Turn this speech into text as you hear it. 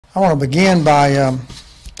I want to begin by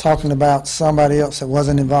talking about somebody else that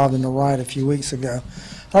wasn't involved in the riot a few weeks ago.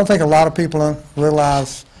 I don't think a lot of people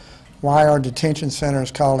realize why our detention center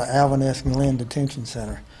is called the Alvin S. Detention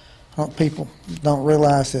Center. People don't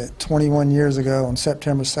realize that 21 years ago, on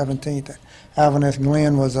September 17th, Alvin S.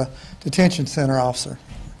 Glenn was a detention center officer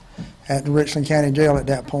at the Richland County Jail at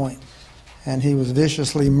that point, and he was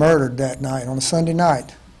viciously murdered that night, on a Sunday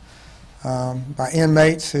night, by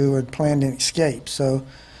inmates who had planned an escape. So,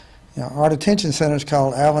 our detention center is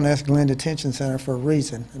called Alvin S. Glenn Detention Center for a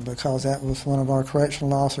reason, because that was one of our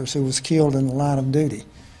correctional officers who was killed in the line of duty.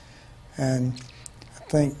 And I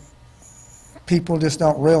think people just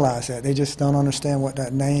don't realize that. They just don't understand what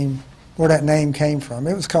that name, where that name came from.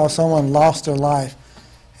 It was because someone lost their life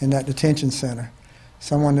in that detention center,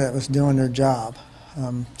 someone that was doing their job,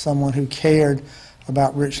 someone who cared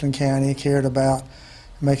about Richland County, cared about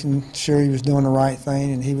making sure he was doing the right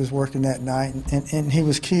thing, and he was working that night, and he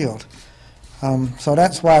was killed. So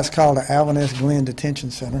that's why it's called the Alvin S. Glenn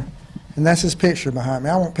Detention Center, and that's his picture behind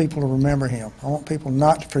me. I want people to remember him. I want people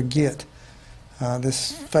not to forget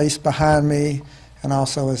this face behind me and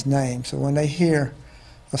also his name. So when they hear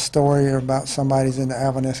a story about somebody's in the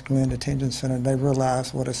Alvin S. Glenn Detention Center, they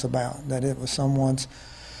realize what it's about, that it was someone's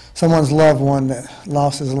loved one that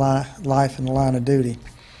lost his life in the line of duty.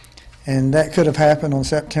 And that could have happened on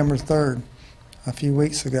September 3rd, a few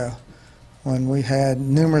weeks ago, when we had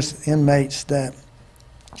numerous inmates that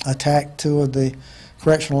attacked two of the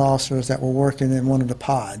correctional officers that were working in one of the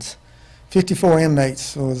pods. 54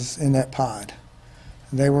 inmates was in that pod.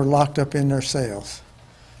 They were locked up in their cells.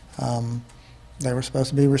 They were supposed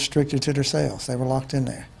to be restricted to their cells. They were locked in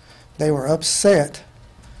there. They were upset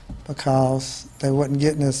because they wasn't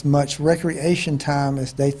getting as much recreation time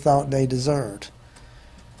as they thought they deserved.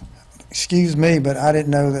 Excuse me, but I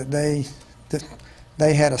didn't know that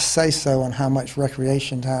they had a say-so on how much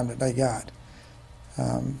recreation time that they got.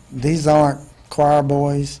 These aren't choir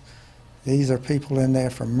boys. These are people in there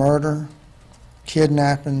for murder,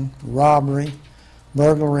 kidnapping, robbery,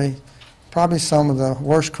 burglary, probably some of the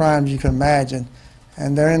worst crimes you can imagine,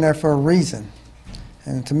 and they're in there for a reason.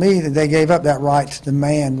 And to me, they gave up that right to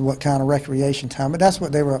demand what kind of recreation time, but that's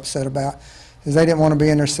what they were upset about, is they didn't want to be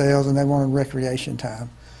in their cells and they wanted recreation time.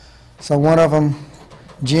 So one of them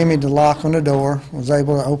jimmied the lock on the door, was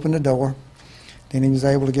able to open the door, then he was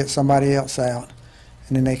able to get somebody else out,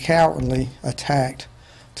 and then they cowardly attacked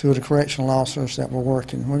two of the correctional officers that were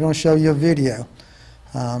working. We're going to show you a video,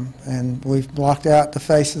 and we've blocked out the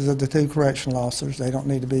faces of the two correctional officers. They don't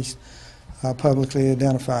need to be publicly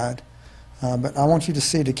identified, but I want you to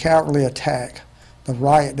see the cowardly attack, the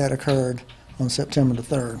riot that occurred on September the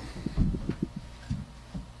 3rd.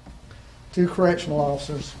 Two correctional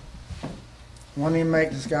officers. One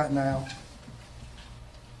inmate has gotten out.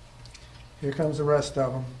 Here comes the rest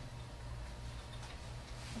of them.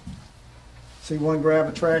 See one grab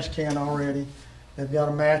a trash can already. They've got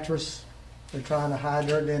a mattress. They're trying to hide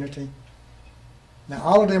their identity. Now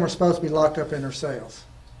all of them are supposed to be locked up in their cells.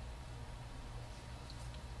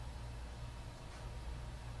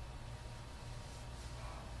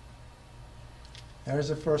 There's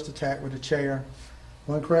the first attack with a chair.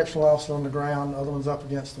 One correctional officer on the ground, the other one's up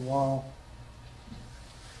against the wall.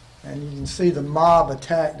 And you can see the mob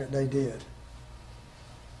attack that they did.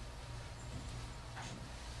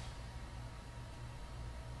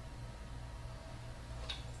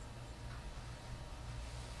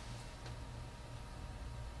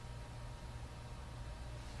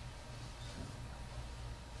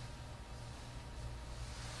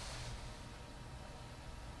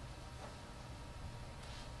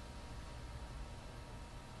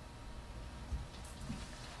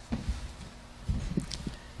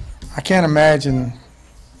 I can't imagine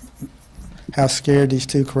how scared these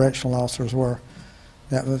two correctional officers were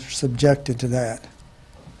that were subjected to that.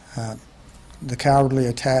 The cowardly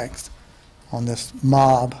attacks on this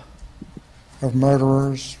mob of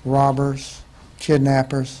murderers, robbers,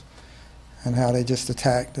 kidnappers, and how they just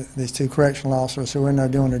attacked these two correctional officers who were in there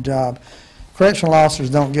doing their job. Correctional officers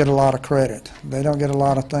don't get a lot of credit. They don't get a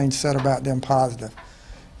lot of things said about them positive.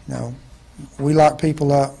 We lock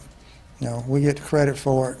people up. We get the credit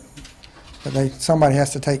for it, but somebody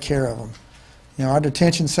has to take care of them. Our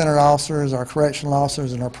detention center officers, our correctional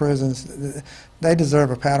officers in our prisons, they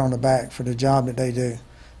deserve a pat on the back for the job that they do.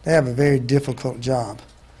 They have a very difficult job.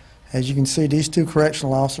 As you can see, these two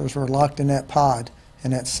correctional officers were locked in that pod,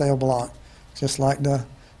 in that cell block, just like the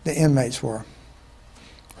inmates were,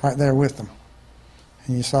 right there with them.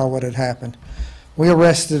 And you saw what had happened. We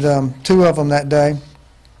arrested two of them that day.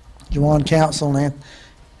 Juwan Council and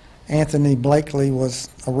Anthony Blakely was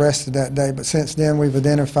arrested that day, but since then we've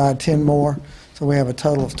identified 10 more. So we have a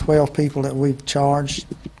total of 12 people that we've charged.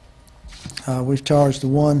 We've charged the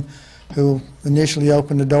one who initially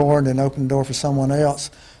opened the door and then opened the door for someone else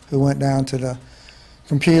who went down to the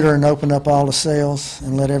computer and opened up all the cells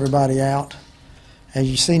and let everybody out. As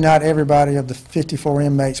you see, not everybody of the 54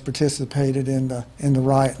 inmates participated in the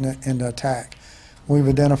riot and the attack. We've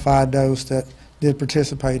identified those that did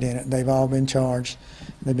participate in it. They've all been charged.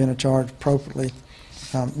 They've been charged appropriately.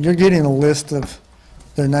 You're getting a list of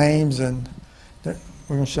their names, and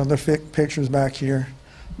we're going to show their pictures back here.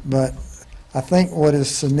 But I think what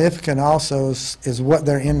is significant also is what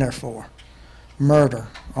they're in there for. Murder,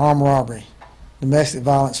 armed robbery, domestic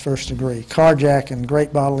violence first degree, carjacking,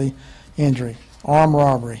 great bodily injury, armed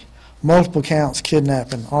robbery, multiple counts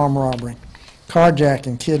kidnapping, armed robbery,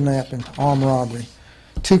 carjacking, kidnapping, armed robbery,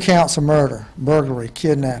 2 counts of murder, burglary,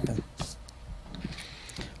 kidnapping,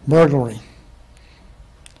 burglary,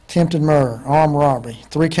 attempted murder, armed robbery,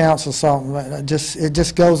 3 counts of assault. It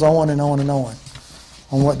just goes on and on and on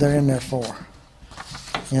what they're in there for.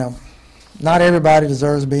 You know, not everybody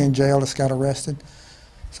deserves to be in jail that's got arrested.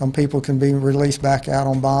 Some people can be released back out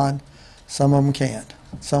on bond. Some of them can't.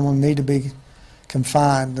 Some of them need to be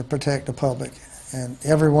confined to protect the public. And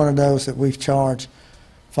every one of those that we've charged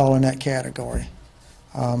fall in that category.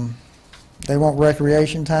 They want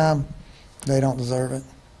recreation time. They don't deserve it.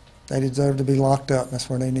 They deserve to be locked up. That's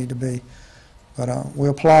where they need to be. But we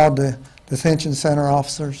applaud the detention center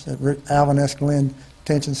officers at Alvin S.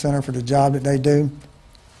 Detention Center for the job that they do.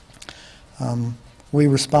 We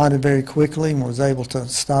responded very quickly and was able to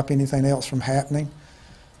stop anything else from happening.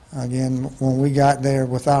 Again, when we got there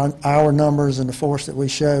with our numbers and the force that we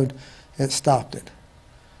showed, it stopped it.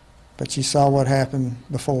 But you saw what happened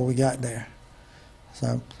before we got there.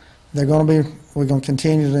 So we're going to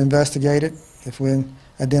continue to investigate it. If we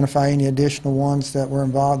identify any additional ones that were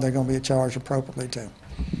involved, they're going to be charged appropriately too.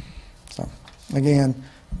 So again,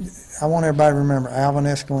 I want everybody to remember Alvin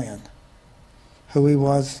S. Glenn, who he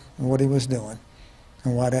was and what he was doing,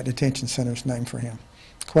 and why that detention center is named for him.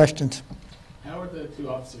 Questions? How are the 2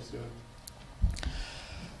 officers doing?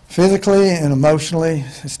 Physically and emotionally,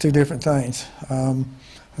 it's 2 different things. I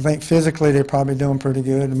think physically they're probably doing pretty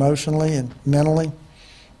good. Emotionally and mentally,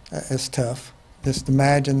 it's tough. Just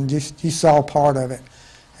imagine, you saw part of it.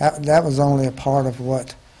 That was only a part of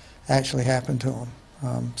what actually happened to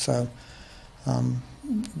them.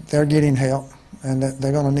 They're getting help, and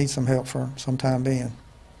they're going to need some help for some time being.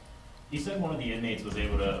 You said one of the inmates was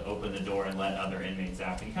able to open the door and let other inmates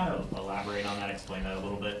out. Can you kind of elaborate on that, explain that a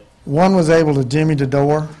little bit? One was able to jimmy the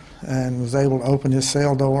door and was able to open his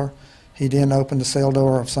cell door. He then opened the cell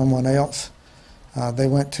door of someone else. They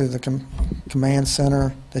went to the command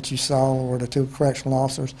center that you saw, where the 2 correctional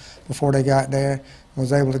officers, before they got there, and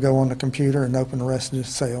was able to go on the computer and open the rest of the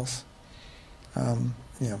cells.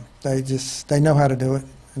 You know, they know how to do it,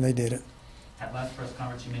 and they did it. At last press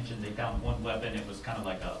conference, you mentioned they found one weapon. It was kind of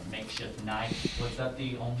like a makeshift knife. Was that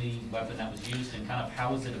the only weapon that was used, and kind of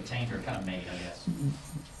how was it obtained or kind of made, I guess?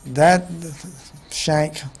 That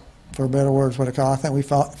shank, for better words, what I call it, I think we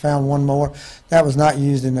found one more. That was not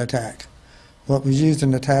used in the attack. What was used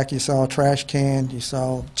in the attack, you saw a trash can, you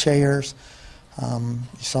saw chairs, you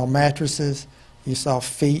saw mattresses, you saw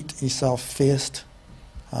feet, you saw fists,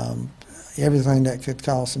 everything that could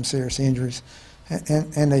cause some serious injuries,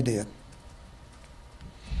 and they did.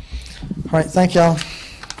 All right, thank y'all.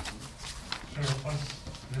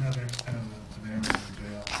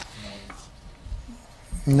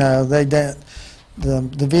 No,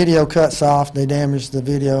 the video cuts off. They damaged the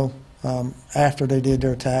video after they did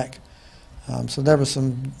their attack. So there was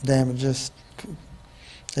some damages.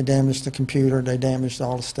 They damaged the computer. They damaged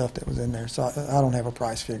all the stuff that was in there. So I don't have a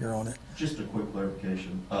price figure on it. Just a quick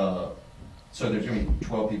clarification. So there's going to be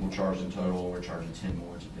 12 people charged in total. We're charging 10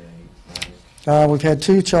 more today, right? We've had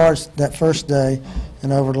 2 charged that first day,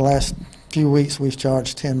 and over the last few weeks we've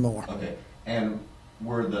charged 10 more. Okay. And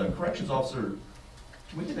were the corrections officer,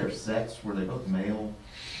 can we get their sex? Were they both male?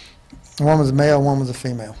 One was a male, one was a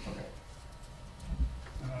female. Okay.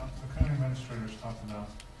 The county administrators talked about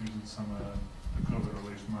using some of the COVID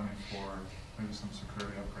relief money for maybe some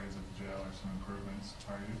security upgrades at the jail or some improvements.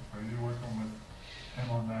 Are you working with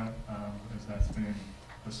him on that? Is that being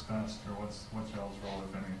discussed, or what's y'all's role,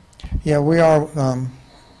 if any? Yeah, we are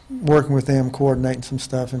working with them, coordinating some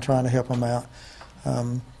stuff and trying to help them out.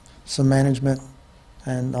 Some management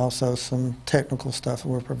and also some technical stuff that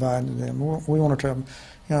we're providing to them. We want to try, you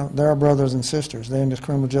know, they're our brothers and sisters. They're in this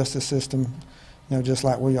criminal justice system, you know, just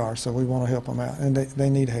like we are. So we want to help them out, and they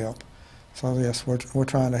need help. So yes, we're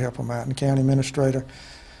trying to help them out. And the county administrator,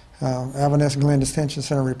 Alvin S. Glenn Detention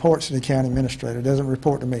Center reports to the county administrator. Doesn't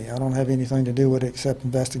report to me. I don't have anything to do with it except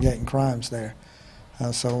investigating crimes there.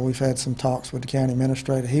 So we've had some talks with the county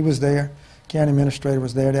administrator. He was there. County administrator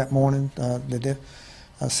was there that morning. The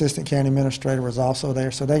assistant county administrator was also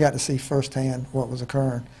there. So they got to see firsthand what was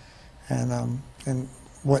occurring and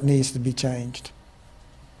what needs to be changed.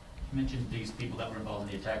 You mentioned these people that were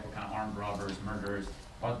involved in the attack were kind of armed robbers, murderers.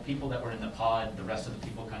 Are the people that were in the pod, the rest of the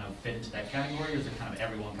people kind of fit into that category, or is it kind of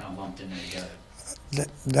everyone kind of lumped in there together?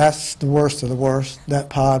 That's the worst of the worst. That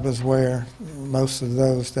pod was where most of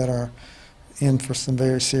those that are in for some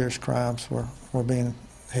very serious crimes were being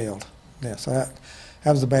held. Yeah, so that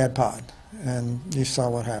was a bad pod, and you saw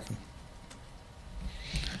what happened.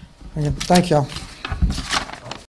 Again, thank y'all.